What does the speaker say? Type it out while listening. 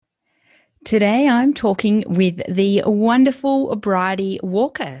Today I'm talking with the wonderful Bridie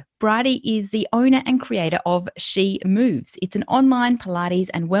Walker. Bridie is the owner and creator of She Moves. It's an online Pilates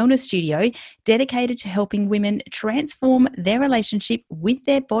and wellness studio dedicated to helping women transform their relationship with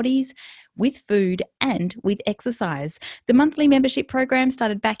their bodies, with food and with exercise. The monthly membership program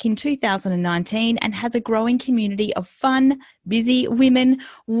started back in 2019 and has a growing community of fun, busy women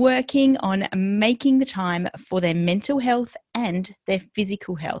working on making the time for their mental health and their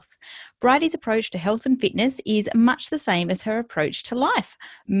physical health. Bridie's approach to health and fitness is much the same as her approach to life.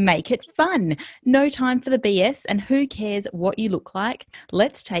 Make it fun. No time for the BS, and who cares what you look like?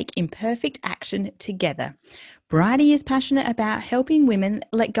 Let's take imperfect action together. Bridie is passionate about helping women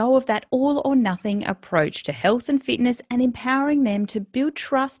let go of that all or nothing approach to health and fitness and empowering them to build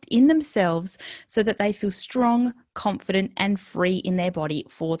trust in themselves so that they feel strong, confident, and free in their body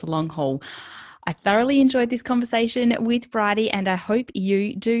for the long haul. I thoroughly enjoyed this conversation with Bridie and I hope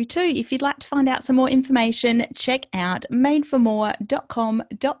you do too. If you'd like to find out some more information, check out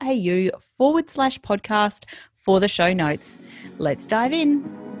madeformore.com.au/podcast for the show notes. Let's dive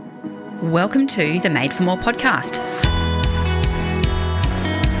in. Welcome to the Made for More podcast.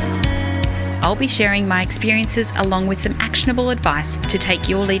 I'll be sharing my experiences along with some actionable advice to take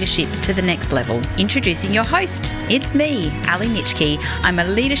your leadership to the next level. Introducing your host, it's me, Ali Nitschke. I'm a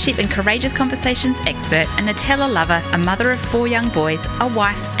leadership and courageous conversations expert, a Nutella lover, a mother of 4 young boys, a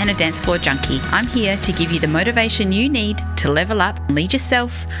wife and a dance floor junkie. I'm here to give you the motivation you need to level up, lead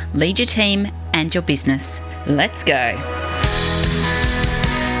yourself, lead your team and your business. Let's go.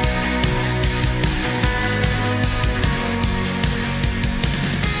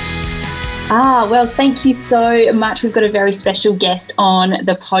 Well, thank you so much. We've got a very special guest on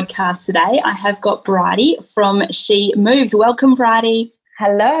the podcast today. I have got Bridie from She Moves. Welcome, Bridie.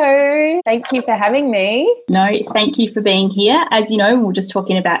 Hello. Thank you for having me. No, thank you for being here. As you know, we were just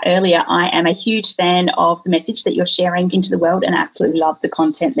talking about earlier, I am a huge fan of the message that you're sharing into the world and absolutely love the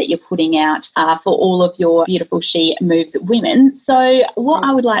content that you're putting out for all of your beautiful She Moves women. So what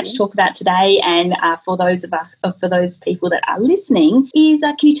I would like to talk about today and for those people that are listening is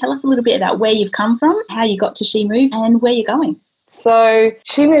can you tell us a little bit about where you've come from, how you got to She Moves and where you're going? So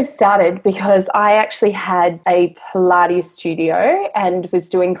She Moves started because I actually had a Pilates studio and was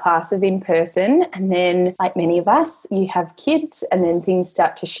doing classes in person. And then, like many of us, you have kids and then things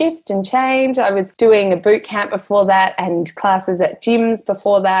start to shift and change. I was doing a boot camp before that and classes at gyms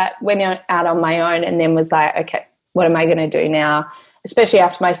before that, went out on my own and then was like, okay, what am I going to do now? Especially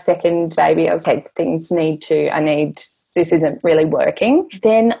after my second baby, I was like, this isn't really working.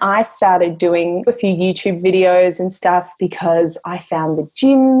 Then I started doing a few YouTube videos and stuff because I found the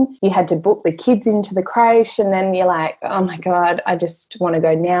gym. You had to book the kids into the creche and then you're like, oh my God, I just want to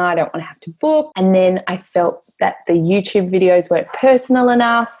go now. I don't want to have to book. And then I felt that the YouTube videos weren't personal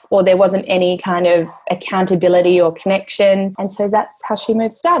enough or there wasn't any kind of accountability or connection. And so that's how She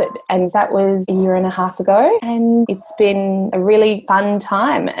Moves started. And that was a year and a half ago. And it's been a really fun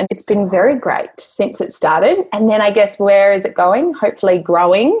time. And it's been very great since it started. And then I guess where is it going? Hopefully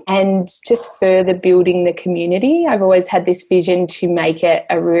growing and just further building the community. I've always had this vision to make it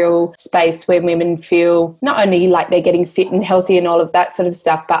a real space where women feel not only like they're getting fit and healthy and all of that sort of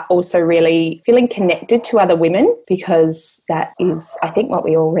stuff, but also really feeling connected to other women, because that is, I think, what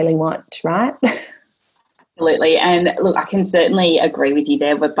we all really want, right? Absolutely. And look, I can certainly agree with you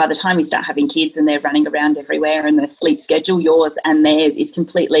there. But by the time you start having kids and they're running around everywhere and the sleep schedule, yours and theirs, is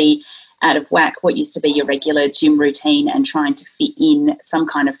completely out of whack. What used to be your regular gym routine and trying to fit in some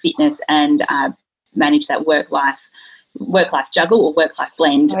kind of fitness and manage that work-life juggle or work-life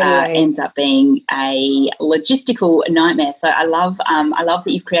blend ends up being a logistical nightmare. So I love that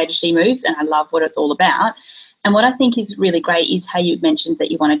you've created She Moves and I love what it's all about. And what I think is really great is how you mentioned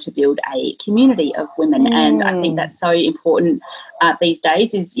that you wanted to build a community of women. And I think that's so important these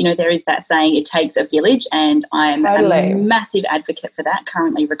days is, you know, there is that saying, it takes a village. And I'm a massive advocate for that,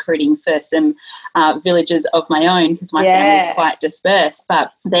 currently recruiting for some villages of my own because my family is quite dispersed.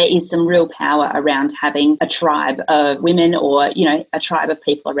 But there is some real power around having a tribe of women or, you know, a tribe of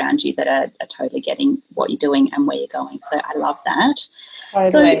people around you that are totally getting what you're doing and where you're going. So I love that.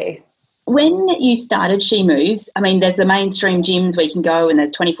 Totally. So, when you started She Moves, I mean, there's the mainstream gyms where you can go and there's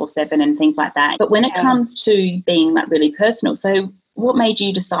 24/7 and things like that. But when it comes to being like really personal, so what made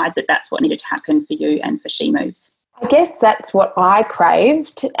you decide that that's what needed to happen for you and for She Moves? I guess that's what I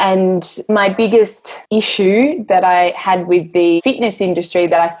craved, and my biggest issue that I had with the fitness industry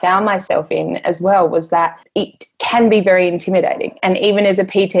that I found myself in as well was that it can be very intimidating. And even as a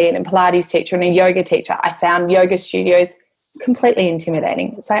PT and a Pilates teacher and a yoga teacher, I found yoga studios completely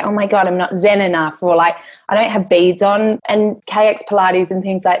intimidating. It's like, oh my God, I'm not zen enough, or like I don't have beads on. And KX Pilates and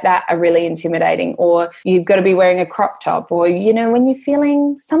things like that are really intimidating. Or you've got to be wearing a crop top, or, you know, when you're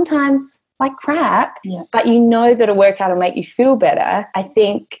feeling sometimes like crap, but you know that a workout will make you feel better. I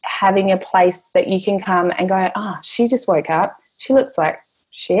think having a place that you can come and go, oh, she just woke up, she looks like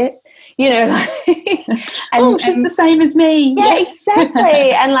shit, you know, like, and she's the same as me. Yeah,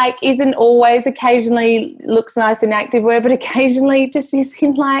 exactly. And like isn't always, occasionally looks nice in activewear, but occasionally just is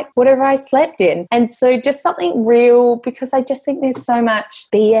in like whatever I slept in. And so just something real, because I just think there's so much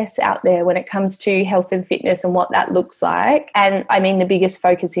BS out there when it comes to health and fitness and what that looks like. And I mean, the biggest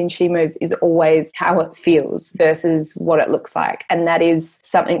focus in She Moves is always how it feels versus what it looks like. And that is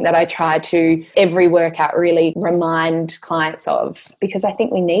something that I try to every workout really remind clients of, because I think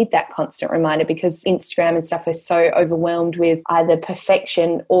we need that constant reminder, because Instagram and stuff is so overwhelmed with either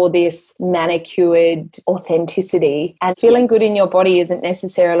perfection or this manicured authenticity. And feeling good in your body isn't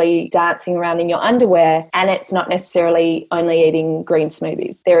necessarily dancing around in your underwear, and it's not necessarily only eating green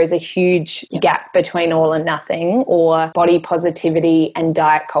smoothies. There is a huge gap between all and nothing, or body positivity and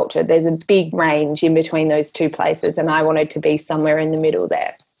diet culture. There's a big range in between those two places, and I wanted to be somewhere in the middle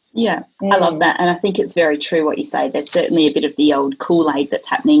there. Yeah, I love that. And I think it's very true what you say. There's certainly a bit of the old Kool-Aid that's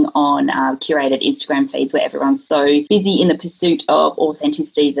happening on curated Instagram feeds, where everyone's so busy in the pursuit of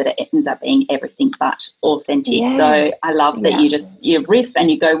authenticity that it ends up being everything but authentic. Yes. So I love that you riff and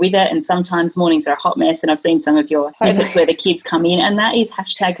you go with it. And sometimes mornings are a hot mess. And I've seen some of your snippets where the kids come in, and that is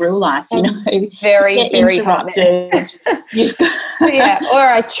 #real life, you know. Very, very interrupted. Or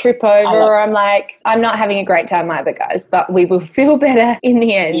I trip over, or I'm like, I'm not having a great time either, guys, but we will feel better in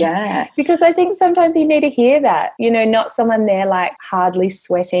the end. Yeah. Because I think sometimes you need to hear that, you know, not someone there like hardly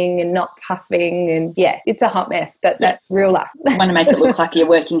sweating and not puffing, and it's a hot mess, but that's real life. I want to make it look like you're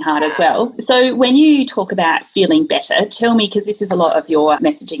working hard as well. So when you talk about feeling better, tell me, because this is a lot of your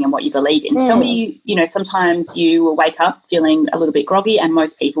messaging and what you believe in, tell me, you know, sometimes you will wake up feeling a little bit groggy, and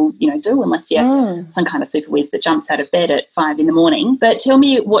most people, you know, do, unless you're some kind of super whiz that jumps out of bed at 5 a.m. But tell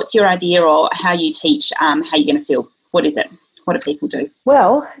me, what's your idea, or how you teach, how you're going to feel? What is it? What do people do?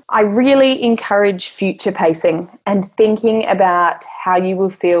 Well, I really encourage future pacing and thinking about how you will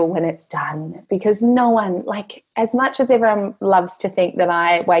feel when it's done, because no one, like, as much as everyone loves to think that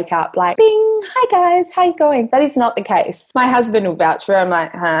I wake up like, bing, hi guys, how you going? That is not the case. My husband will vouch for it. I'm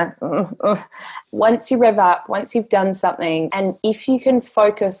like, Once you rev up, once you've done something, and if you can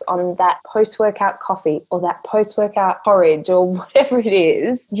focus on that post-workout coffee or that post-workout porridge or whatever it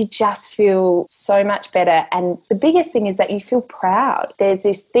is, you just feel so much better. And the biggest thing is that you feel proud. There's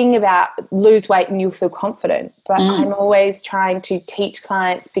this thing about lose weight and you'll feel confident. But I'm always trying to teach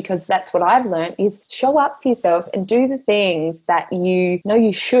clients, because that's what I've learned, is show up for yourself and do the things that you know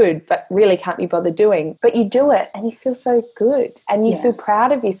you should but really can't be bothered doing. But you do it and you feel so good and you feel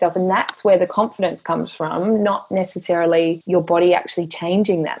proud of yourself. And that's where the confidence comes from, not necessarily your body actually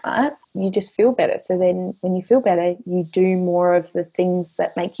changing that much. You just feel better. So then when you feel better, you do more of the things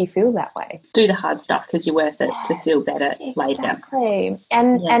that make you feel that way. Do the hard stuff because you're worth it to feel better later. Exactly.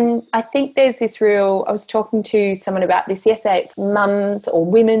 And I think there's this real, I was talking to someone about this yesterday, it's mums or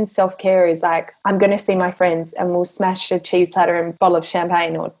women's self-care is like, I'm going to see my friends and we'll smash a cheese platter and a bottle of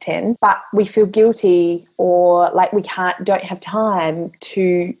champagne or 10, but we feel guilty or like we don't have time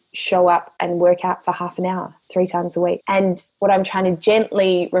to show up and work out for half an hour 3 times a week. And what I'm trying to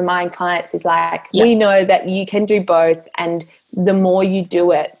gently remind clients is like, we know that you can do both, and the more you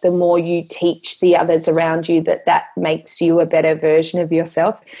do it, the more you teach the others around you that makes you a better version of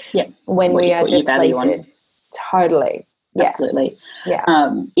yourself. When we are depleted. Totally. Absolutely.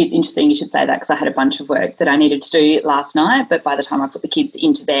 It's interesting you should say that, because I had a bunch of work that I needed to do last night, but by the time I put the kids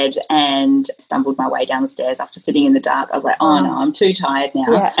into bed and stumbled my way down the stairs after sitting in the dark, I was like, oh no, I'm too tired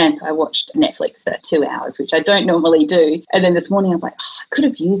now. And so I watched Netflix for 2 hours, which I don't normally do. And then this morning I was like, I could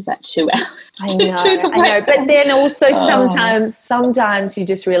have used that 2 hours. I know. But then also sometimes you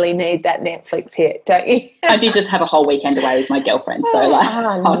just really need that Netflix hit, don't you? I did just have a whole weekend away with my girlfriend, so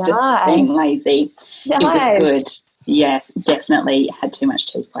I was just being lazy. It was good. Yes, definitely had too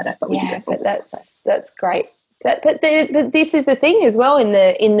much cheese platter, but we did it. But that's great. But this is the thing as well, in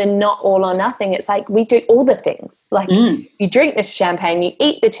the not all or nothing. It's like we do all the things. Like you drink the champagne, you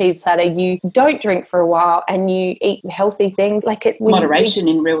eat the cheese platter, you don't drink for a while, and you eat healthy things. Like moderation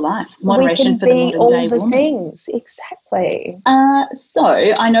in real life. Moderation for the modern day woman. All the things, exactly. So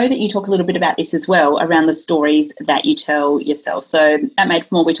I know that you talk a little bit about this as well, around the stories that you tell yourself. So at Made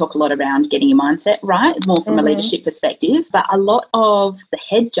for More, we talk a lot around getting your mindset right, more from a leadership perspective. But a lot of the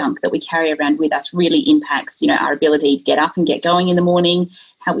head junk that we carry around with us really impacts, our ability to get up and get going in the morning,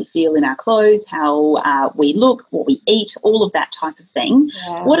 how we feel in our clothes, how we look, what we eat, all of that type of thing.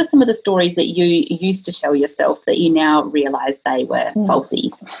 Yeah. What are some of the stories that you used to tell yourself that you now realise they were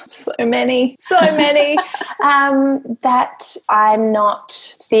falsies? So many. That I'm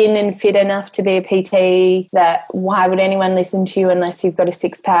not thin and fit enough to be a PT, that why would anyone listen to you unless you've got a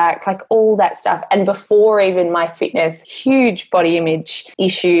six-pack, like all that stuff. And before even my fitness, huge body image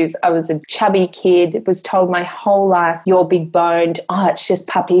issues. I was a chubby kid, was told my whole life, you're big boned, oh, it's just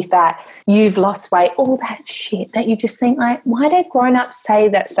puppy fat, you've lost weight, all that shit that you just think, like, why do grown-ups say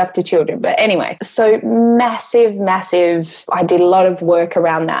that stuff to children? But anyway, so massive, I did a lot of work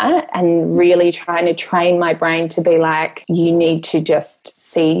around that and really trying to train my brain to be like, you need to just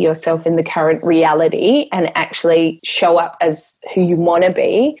see yourself in the current reality and actually show up as who you want to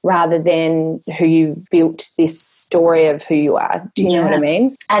be rather than who you built this story of who you are. Do you know what I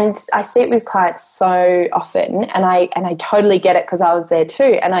mean? And I see it with clients so often, and I totally get it because I was there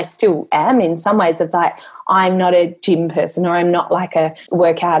too, and I still am in some ways of like, I'm not a gym person, or I'm not like a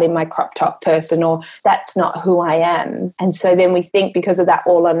workout in my crop top person, or that's not who I am. And so then we think because of that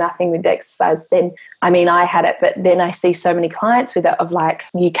all or nothing with exercise, then, I mean, I had it, but then I see so many clients with it of like,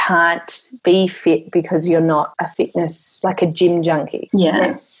 you can't be fit because you're not a fitness, like a gym junkie.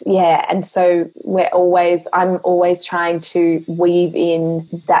 Yeah. And so I'm always trying to weave in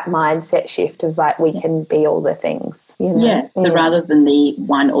that mindset shift of like, we can be all the things, you know? Yeah. So rather than the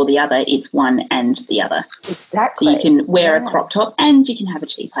one or the other, it's one and the other. Exactly. So you can wear a crop top and you can have a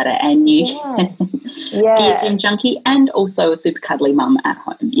cheese platter and you can be a gym junkie and also a super cuddly mum at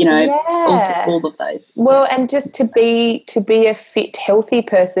home, you know, all of those. Well, and just to be a fit, healthy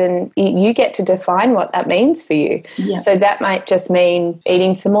person, you get to define what that means for you. Yeah. So that might just mean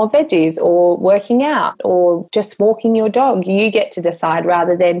eating some more veggies or working out or just walking your dog. You get to decide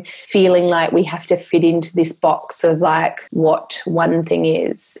rather than feeling like we have to fit into this box of like what one thing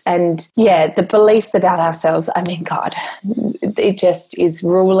is. And the beliefs about ourselves, I mean, God, it just is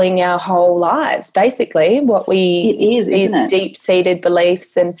ruling our whole lives, basically. These deep-seated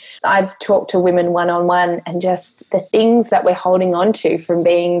beliefs. And I've talked to women one-on-one, and just the things that we're holding on to from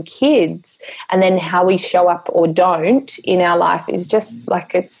being kids and then how we show up or don't in our life is just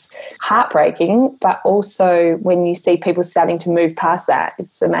like, it's heartbreaking. But also when you see people starting to move past that,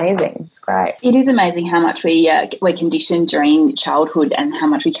 it's amazing. It's great. It is amazing how much we're conditioned during childhood and how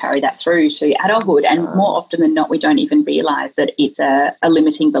much we carry that through to adulthood. And more often than not, we don't even realise that it's a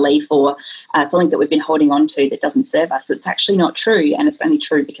limiting belief or something that we've been holding on to that doesn't serve us. It's actually not true, and it's only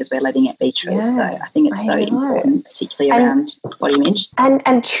true because we're letting it be true. So I think it's so important, particularly around body image.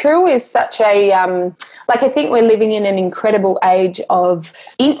 And true is such a, I think we're living in an incredible age of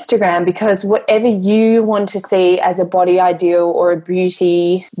Instagram, because whatever you want to see as a body ideal or a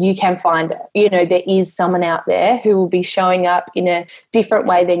beauty, you can find it. You know, there is someone out there who will be showing up in a different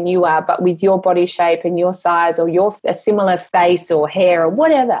way than you are, but with your body shape and your size or a similar face or hair or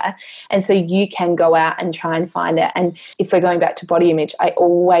whatever. And so you can go out and try and find it. And if we're going back to body image, I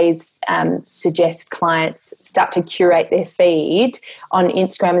always suggest clients start to curate their feed on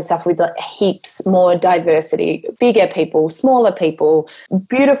Instagram and stuff with like heaps more diversity, bigger people, smaller people,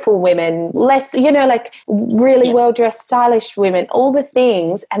 beautiful women, less, like really well-dressed, stylish women, all the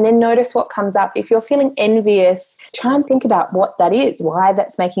things, and then notice what comes up. If you're feeling envious, try and think about what that is, why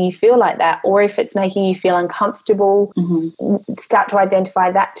that's making you feel like that, or if it's making you feel uncomfortable, start to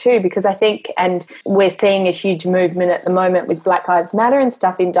identify that too, because I think, and we're seeing a huge movement at the moment with Black Lives Matter and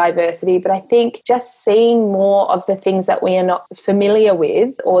stuff in diversity, but I think just seeing more of the things that we are not familiar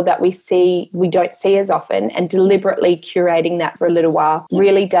with or that we don't see as often, and deliberately curating that for a little while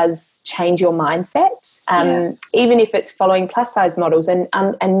really does change your mindset. Even if it's following plus size models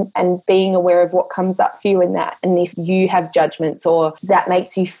and being aware of what comes up for you in that, and if you have judgments or that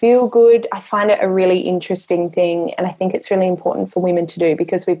makes you feel good, I find it a really interesting thing, and I think it's really important for women to do,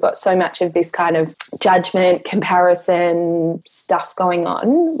 because we've got so much of this kind of judgment, comparison stuff going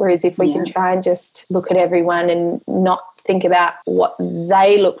on, whereas if we can try and just look at everyone and not think about what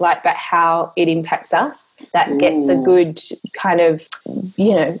they look like but how it impacts us, that gets a good kind of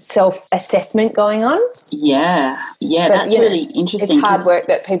self-assessment going on. But, that's really interesting. It's hard work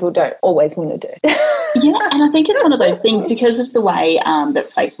that people don't always want to do. And I think it's one of those things, because of the way that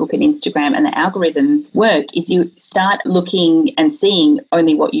Facebook and Instagram and the algorithms work, is you start looking and seeing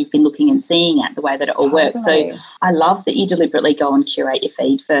only what you've been looking and seeing at, the way that it all works. So I love that you deliberately go and curate your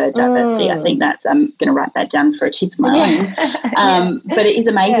feed for diversity. I think that's, I'm going to write that down for a tip of my life. alone. But it is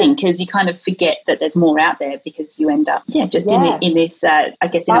amazing because you kind of forget that there's more out there because you end up, just in this, I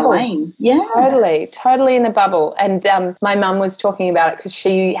guess, bubble. In a lane. Yeah. Totally in a bubble. And my mum was talking about it because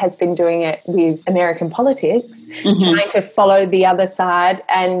she has been doing it with American politics, trying to follow the other side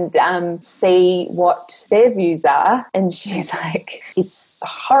and see what their views are. And she's like, it's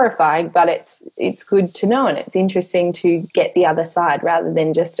horrifying, but it's good to know, and it's interesting to get the other side rather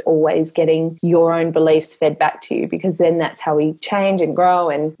than just always getting your own beliefs fed back to you, because then that's how we change and grow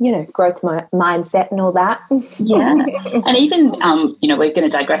and, growth mindset and all that. Yeah. And even, we're going to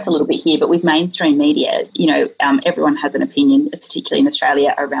digress a little bit here, but with mainstream media, everyone has an opinion, particularly in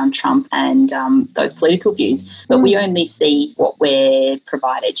Australia, around Trump and those political views, but we only see what we're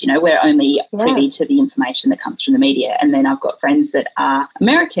provided. We're only privy to the information that comes from the media. And then I've got friends that are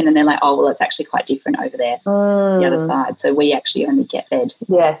American and they're like, oh, well, it's actually quite different over there, the other side. So we actually only get fed.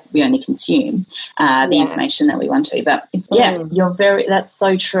 Yes. We only consume the information that we want to. But that's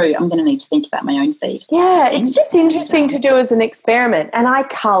so true. I'm going to need to think about my own feed. Yeah, it's just interesting to do as an experiment. And I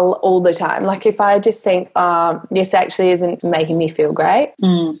cull all the time. Like if I just think, this actually isn't making me feel great,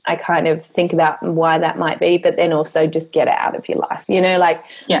 I kind of think about why that might be, but then also just get it out of your life.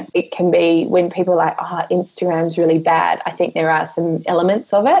 It can be when people are like, Instagram's really bad. I think there are some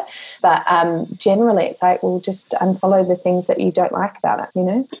elements of it, but generally it's like, well, just unfollow the things that you don't like about it,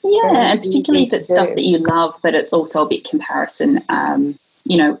 Yeah, and particularly if it's stuff that you love, but it's also a bit comparison,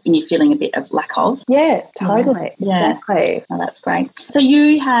 when you're feeling a bit of lack of. Yeah, totally. Yeah. Exactly. Oh, that's great. So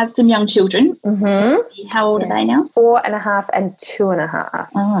you have some young children. Mm-hmm. How old are they now? 4.5 and 2.5.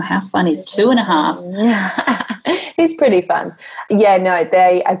 Oh, how fun is 2.5? It's pretty fun. Yeah, no,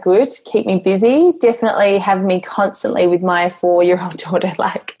 they are good. Keep me busy. Definitely have me constantly with my 4-year-old daughter.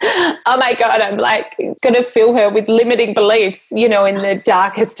 Like, oh my God, I'm like going to fill her with limiting beliefs, in the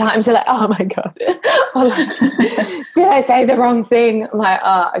darkest times. You're like, oh my God. Or like, did I say the wrong thing? I'm like,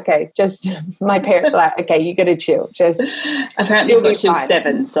 okay. Just my parents are like, okay, you got to chill. Just apparently you've got till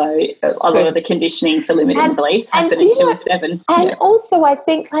 7. So a lot of the conditioning for limiting beliefs happen until 7. And also I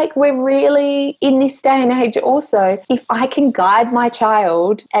think like we're really in this day and age also, if I can guide my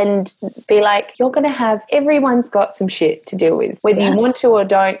child and be like, you're going to have, everyone's got some shit to deal with, whether you want to or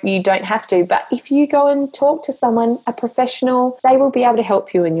don't, you don't have to. But if you go and talk to someone, a professional, they will be able to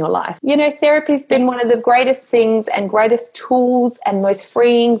help you in your life. Therapy's been one of the greatest things and greatest tools and most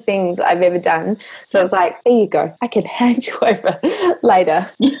freeing things I've ever done. So I was like, there you go. I can hand you over later.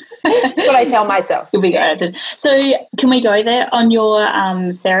 That's what I tell myself. You'll be good. So can we go there on your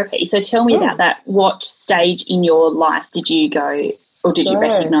therapy? So tell me about that. What stage in your life did you go, or did you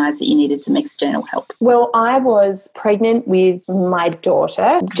recognise that you needed some external help? Well, I was pregnant with my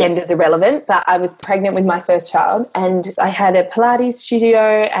daughter. Gender's irrelevant, but I was pregnant with my first child, and I had a Pilates studio,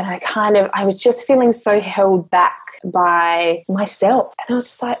 and I was just feeling so held back by myself. And I was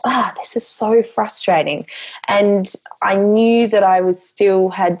just like, this is so frustrating. And I knew that I was still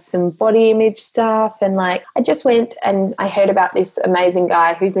had some body image stuff. And like, I just went and I heard about this amazing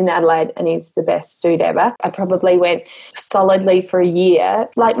guy who's in Adelaide and he's the best dude ever. I probably went solidly for a year.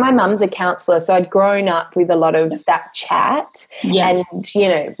 Like my mum's a counsellor, so I'd grown up with a lot of that chat and,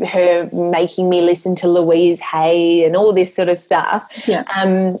 her making me listen to Louise Hay and all this sort of stuff. Yeah.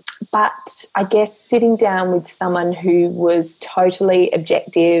 But I guess sitting down with someone who was totally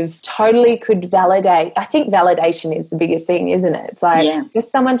objective, totally could validate. I think validation is the biggest thing, isn't it? It's like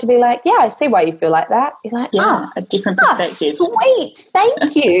just someone to be like, I see why you feel like that. You're like, a different perspective. Sweet.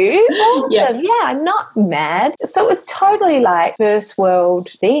 Thank you. Awesome. I'm not mad. So it was totally like first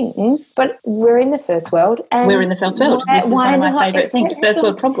world things, but we're in the first world. And we're in the first world. This is one of my favourite things, first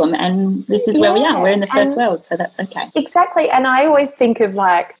world problem. And this is where we are. We're in the first world, so that's okay. Exactly. And I always think of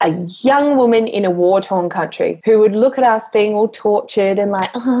like a young woman in a war-torn country who would look at us being all tortured and like,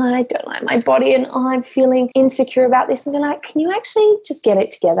 I don't like my body and I'm feeling insecure about this, and they're like, can you actually just get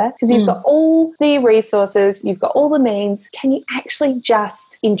it together? Because you've got all the resources, you've got all the means. Can you actually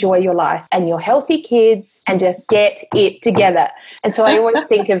just enjoy your life and your healthy kids and just get it together? And so I always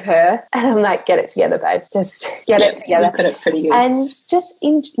think of her and I'm like, get it together, babe. Just get it together. You've got it pretty good. And just,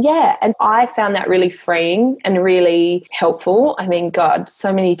 and I found that really freeing and really helpful. I mean, God,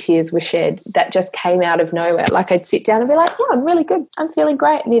 so many tears were shed that just came out of nowhere. Like I'd sit down and be like, I'm really good. I'm feeling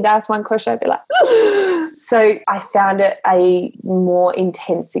great. And he'd ask one question, I'd be like, so I found it a more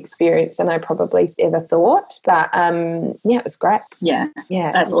intense experience than I probably ever thought. But it was great. Yeah.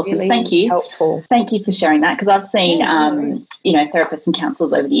 That's awesome. Really thank you. Helpful. Thank you for sharing that, because I've seen, therapists and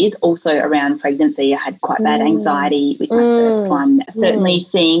counsellors over the years also around pregnancy. I had quite bad anxiety with my first one. Certainly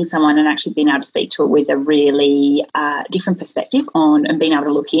seeing someone and actually being able to speak to it with a really different perspective on and being able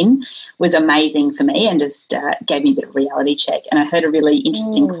to look in in was amazing for me and just gave me a bit of reality check. And I heard a really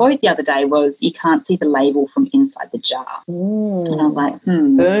interesting quote the other day was, you can't see the label from inside the jar. And I was like,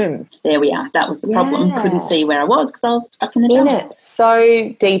 Boom. There we are. That was the problem. Couldn't see where I was because I was stuck in the jar. In it,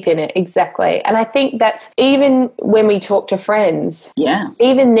 so deep in it, exactly. And I think that's even when we talk to friends,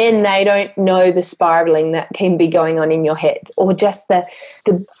 even then they don't know the spiraling that can be going on in your head, or just the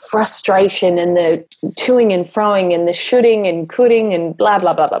frustration and the toing and froing and the shoulding and coulding and blah,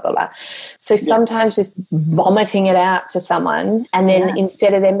 blah, blah, blah, blah, blah. So sometimes just vomiting it out to someone, and then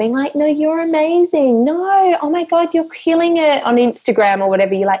instead of them being like, no, you're amazing. No, oh my God, you're killing it on Instagram or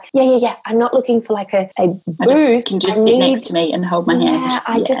whatever. You're like, yeah. I'm not looking for like a boost. Can just sit next to me and hold my hand.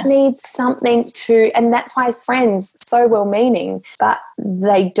 I just need something to, and that's why friends, so well-meaning, but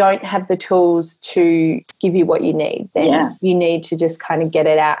they don't have the tools to give you what you need. Then you need to just kind of get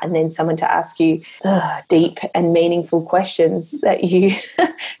it out, and then someone to ask you deep and meaningful questions that you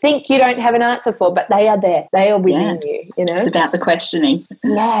think you don't have an answer for, but they are there. They are within you, you know. It's about the questioning.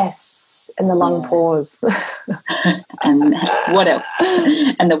 Yes. And the long pause. And what else?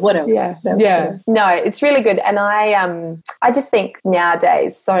 And the what else? Yeah. No, it's really good. And I just think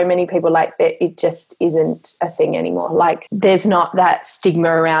nowadays so many people like that, it just isn't a thing anymore. Like there's not that stigma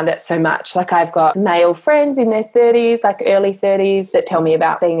around it so much. Like I've got male friends in their 30s, like early 30s, that tell me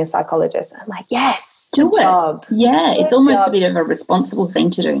about seeing a psychologist. I'm like, yes. Do it. Yeah, it's almost a bit of a responsible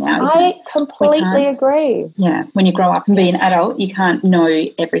thing to do now. I completely agree. Yeah, when you grow up and be an adult, you can't know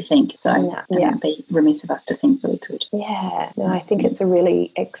everything. So it would be remiss of us to think that we could. Yeah, no, I think it's a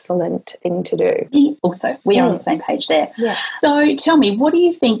really excellent thing to do. Also, we are on the same page there. Yeah. So tell me, what do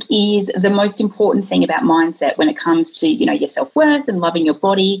you think is the most important thing about mindset when it comes to, you know, your self-worth and loving your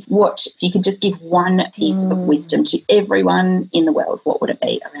body? What, if you could just give one piece of wisdom to everyone in the world, what would it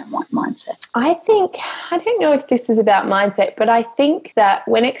be around mindset? I don't know if this is about mindset, but I think that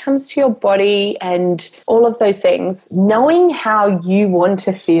when it comes to your body and all of those things, knowing how you want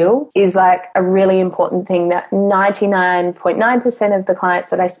to feel is like a really important thing that 99.9% of the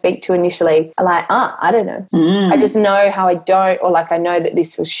clients that I speak to initially are like, I don't know. I just know how I don't, or like I know that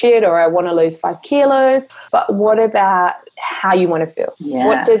this was shit, or I want to lose 5 kilos. But what about how you want to feel?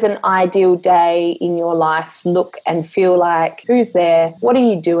 What does an ideal day in your life look and feel like? Who's there? What are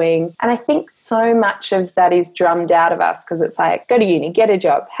you doing? And I think so much of that is drummed out of us because it's like, go to uni, get a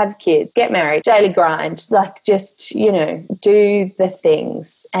job, have kids, get married, daily grind, like just, you know, do the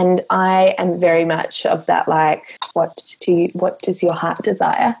things. And I am very much of that, like, what does your heart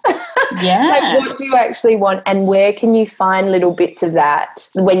desire? Like, what do you actually want? And where can you find little bits of that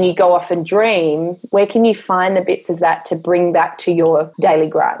when you go off and dream? Where can you find the bits of that to bring back to your daily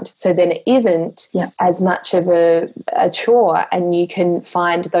grind? So then it isn't as much of a chore, and you can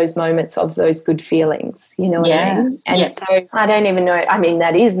find those moments of those good feelings, you know what I mean? And so I don't even know, I mean,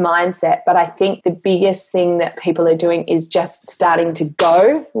 that is mindset, but I think the biggest thing that people are doing is just starting to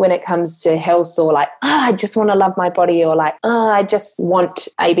go when it comes to health, or like, I just want to love my body, or like, I just want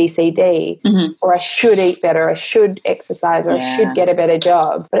A, B, C, D, or I should eat better, I should exercise, or I should get a better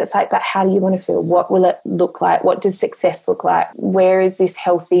job. But it's like, but how do you want to feel? What will it look like? What does success look like? Where is this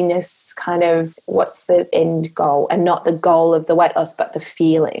healthiness kind of, what's the end goal? And not the goal of the weight loss, but the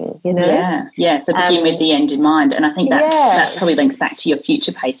feeling, you know? So begin with the end in mind. And I think that probably links back to your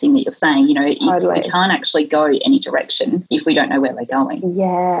future pacing that you're saying, you know, we can't actually go any direction if we don't know where we're going.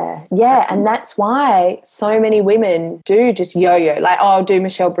 And that's why so many women do just yo-yo, like, I'll do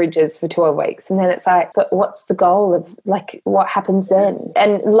Michelle Bridges for 12 weeks. And then it's like, but what's the goal of, like, what happens then?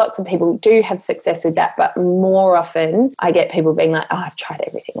 And lots of people do have success with that, but more often I get people being like, I've tried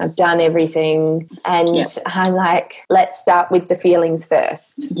everything, I've done everything. And I'm like, let's start with the feelings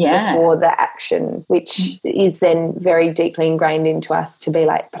first before the action, which is then very deeply ingrained into us to be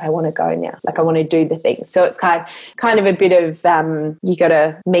like, but I want to go now. Like, I want to do the things. So it's kind of a bit of, you got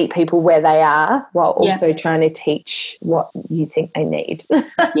to meet people where they are while also trying to teach what you think they need.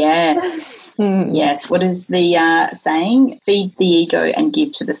 Yes. What is the saying? Feed the ego and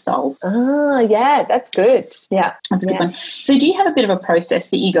give to the soul. That's good. That's a good one. So do you have a bit of a process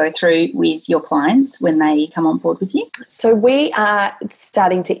that you go through with your clients when they come on board with you? So we are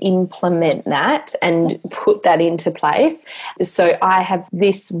starting to implement that and put that into place. So I have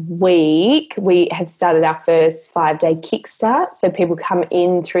this week, we have started our first 5-day kickstart. So people come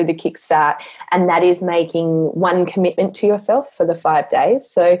in through the kickstart, and that is making one commitment to yourself for the 5 days.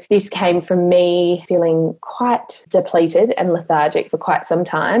 So this came from me feeling quite depleted and lethargic for quite some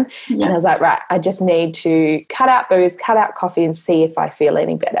time. And I was like, right, I just need to cut out booze schmoose, cut out coffee and see if I feel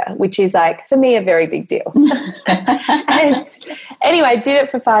any better, which is like, for me, a very big deal. And anyway, I did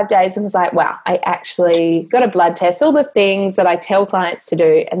it for 5 days and was like, wow, I actually got a blood test, all the things that I tell clients to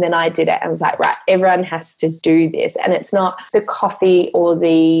do. And then I did it and was like, right, everyone has to do this. And it's not the coffee or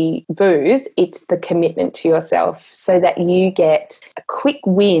the booze, it's the commitment to yourself, so that you get a quick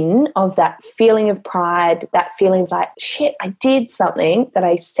win of that feeling of pride, that feeling of like, shit, I did something that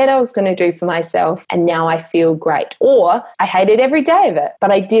I said I was going to do for myself and now I feel great. Or I hated every day of it,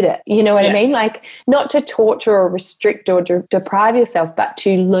 but I did it. You know what I mean? Like, not to torture or restrict or deprive yourself, but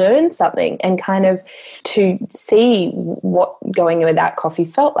to learn something and kind of to see what going without coffee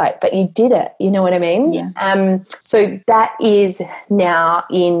felt like. But you did it. You know what I mean? Yeah. So that is now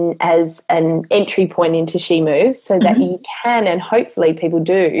in as an entry point into She Moves, so that you can, and hopefully people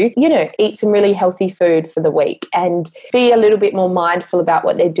do, you know, eat some really healthy food for the week and be a little bit more mindful about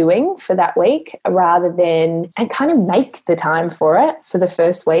what they're doing for that week, rather than, and kind of make the time for it for the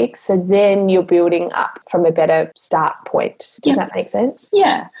first week. So then you're building up from a better start point. Does that make sense?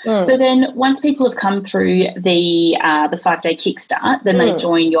 Yeah. So then once people have come through the 5-day kickstart, then they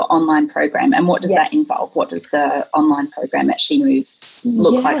join your online program. And what does that involve? What does the online program at She Moves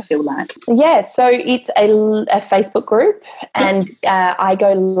look like, feel like? Yeah, so it's a Facebook group, and I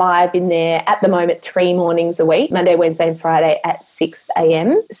go live in there at the moment 3 mornings a week, Monday, Wednesday and Friday at 6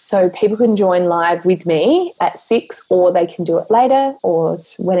 a.m. So people can join live with me at 6, or they can do it later or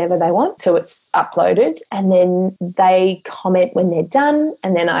whenever they want. So it's uploaded, and then they comment when they're done,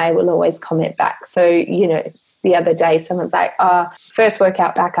 and then I will always comment back. So, you know, the other day someone's like, first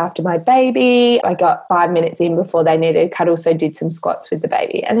workout back after my baby. I got 5 minutes in before they needed a cuddle, so did some squats with the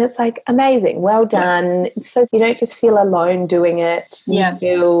baby. And it's like, amazing, well done. So you don't just feel alone doing it. You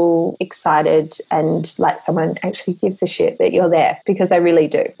feel excited and like someone actually gives a shit that you're there, because I really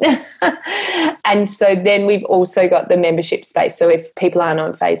do. And so then we've also got the membership space. So if people aren't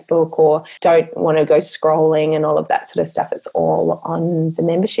on Facebook or don't want to go scrolling and all of that sort of stuff, it's all on the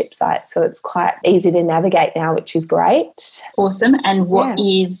membership site. So it's quite easy to navigate now, which is great. Awesome. And what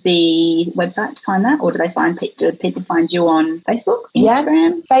is the website to find that? Or do people find you on Facebook,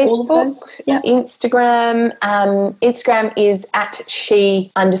 Instagram? Facebook, Instagram. Instagram is at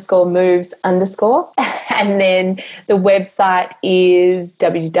she_moves_. And then the website is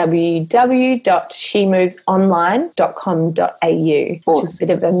www.shemovesonline.com.au, which is a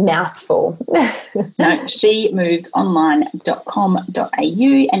bit of a mouthful. No,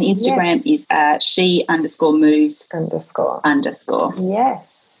 shemovesonline.com.au, and Instagram is she_moves_.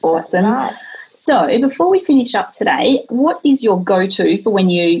 Yes. Awesome. Right. So before we finish up today, what is your go-to for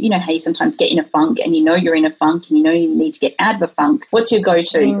when you know how you sometimes get in a funk and you know you're in a funk and you know you need to get out of a funk? What's your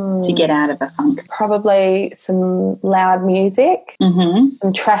go-to to get out of a funk? Probably some loud music,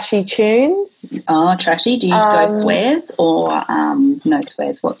 some trashy tunes. Oh, trashy. Do you go swears or no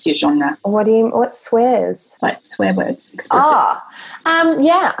swears? What's your genre? What swears? Like swear words, explicit.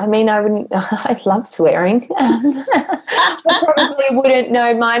 Yeah. I mean, I love swearing. I probably wouldn't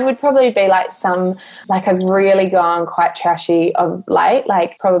know. Mine would probably be like I've really gone quite trashy of late,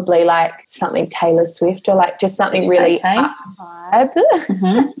 like probably like something Taylor Swift or like just something really up vibe.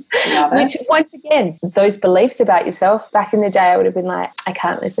 Which, once again, those beliefs about yourself, back in the day I would have been like, I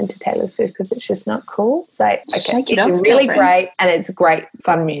can't listen to Taylor Swift because it's just not cool. So it's really great and it's great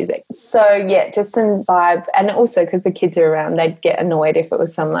fun music. So yeah, just some vibe. And also because the kids are around, they'd get annoyed if it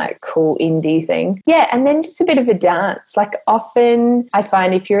was some like cool indie thing. Yeah, and then just a bit of a dance. Like often I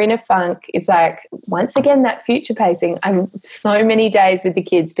find if you're in a funk, it's like, once again, that future pacing. I've so many days with the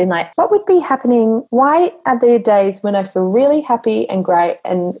kids been like, what would be happening? Why are there days when I feel really happy and great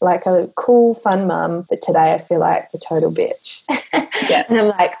and like a cool, fun mum, but today I feel like a total bitch? And I'm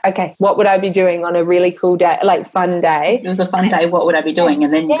like, okay, what would I be doing on a really cool day, like fun day? It was a fun day. What would I be doing?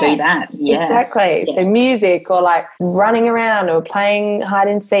 And then do that. Yeah, exactly. So music or like running around or playing hide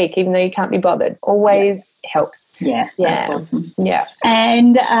and seek, even though you can't be bothered, always helps. That's awesome. Yeah.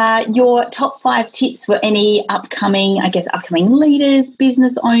 And your top 5 tips for any upcoming leaders,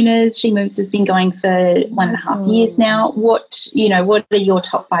 business owners? She Moves has been going for 1.5 years now. What are your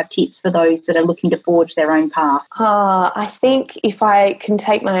top 5 tips for those that are looking to forge their own path? I think if I can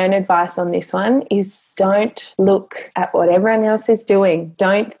take my own advice on this one is don't look at what everyone else is doing.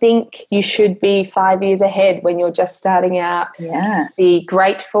 Don't think you should be 5 years ahead when you're just starting out. Be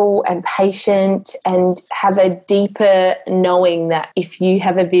grateful and patient and have a deeper knowing that if you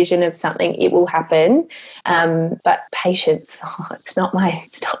have a vision of something, it will happen. But patience, it's not my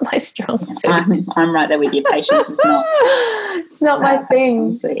strong suit. I'm right there with you. Patience is not. It's not my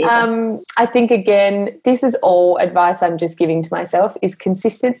thing. I think, again, this is all advice I'm just giving to myself, is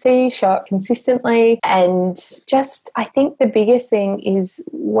consistency, show up consistently. And just, I think the biggest thing is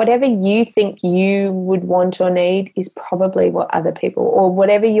whatever you think you would want or need is probably what other people, or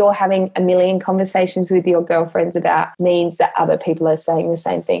whatever you're having a million conversations with your girlfriends about, means that other people are saying the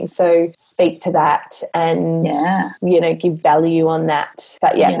same thing. So speak to that and, give value on that.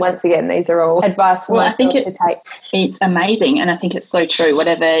 But once again, these are all advice for myself to take. It's amazing. And I think it's so true.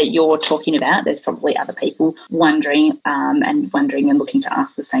 Whatever you're talking about, there's probably other people wondering and looking to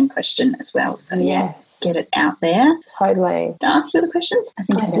ask the same question as well. So get it out there. Totally. Did I ask you the questions? I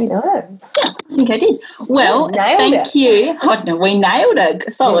think I don't know. Yeah, I think I did. Well, thank you. Oh, no, we nailed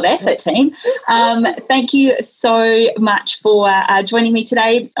it. Solid effort, team. Thank you so much for joining me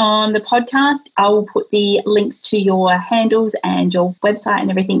today on the podcast. I will put the links to your handles and your website and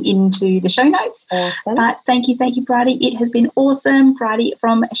everything into the show notes. Awesome. But thank you, Bridie. It has been awesome. Bridie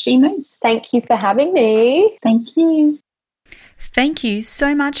from She Moves. Thank you for having me. Thank you. Thank you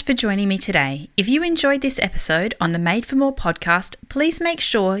so much for joining me today. If you enjoyed this episode on the Made for More podcast, please make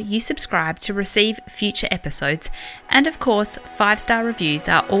sure you subscribe to receive future episodes. And of course, 5-star reviews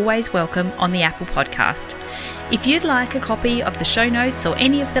are always welcome on the Apple Podcast. If you'd like a copy of the show notes or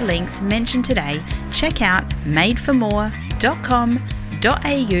any of the links mentioned today, check out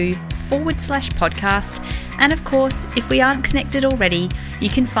madeformore.com.au/podcast. And of course, if we aren't connected already, you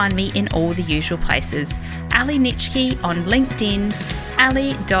can find me in all the usual places. Ali Nitschke on LinkedIn,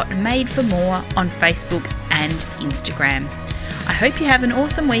 ali.madeformore on Facebook and Instagram. I hope you have an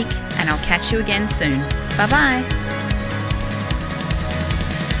awesome week, and I'll catch you again soon. Bye-bye.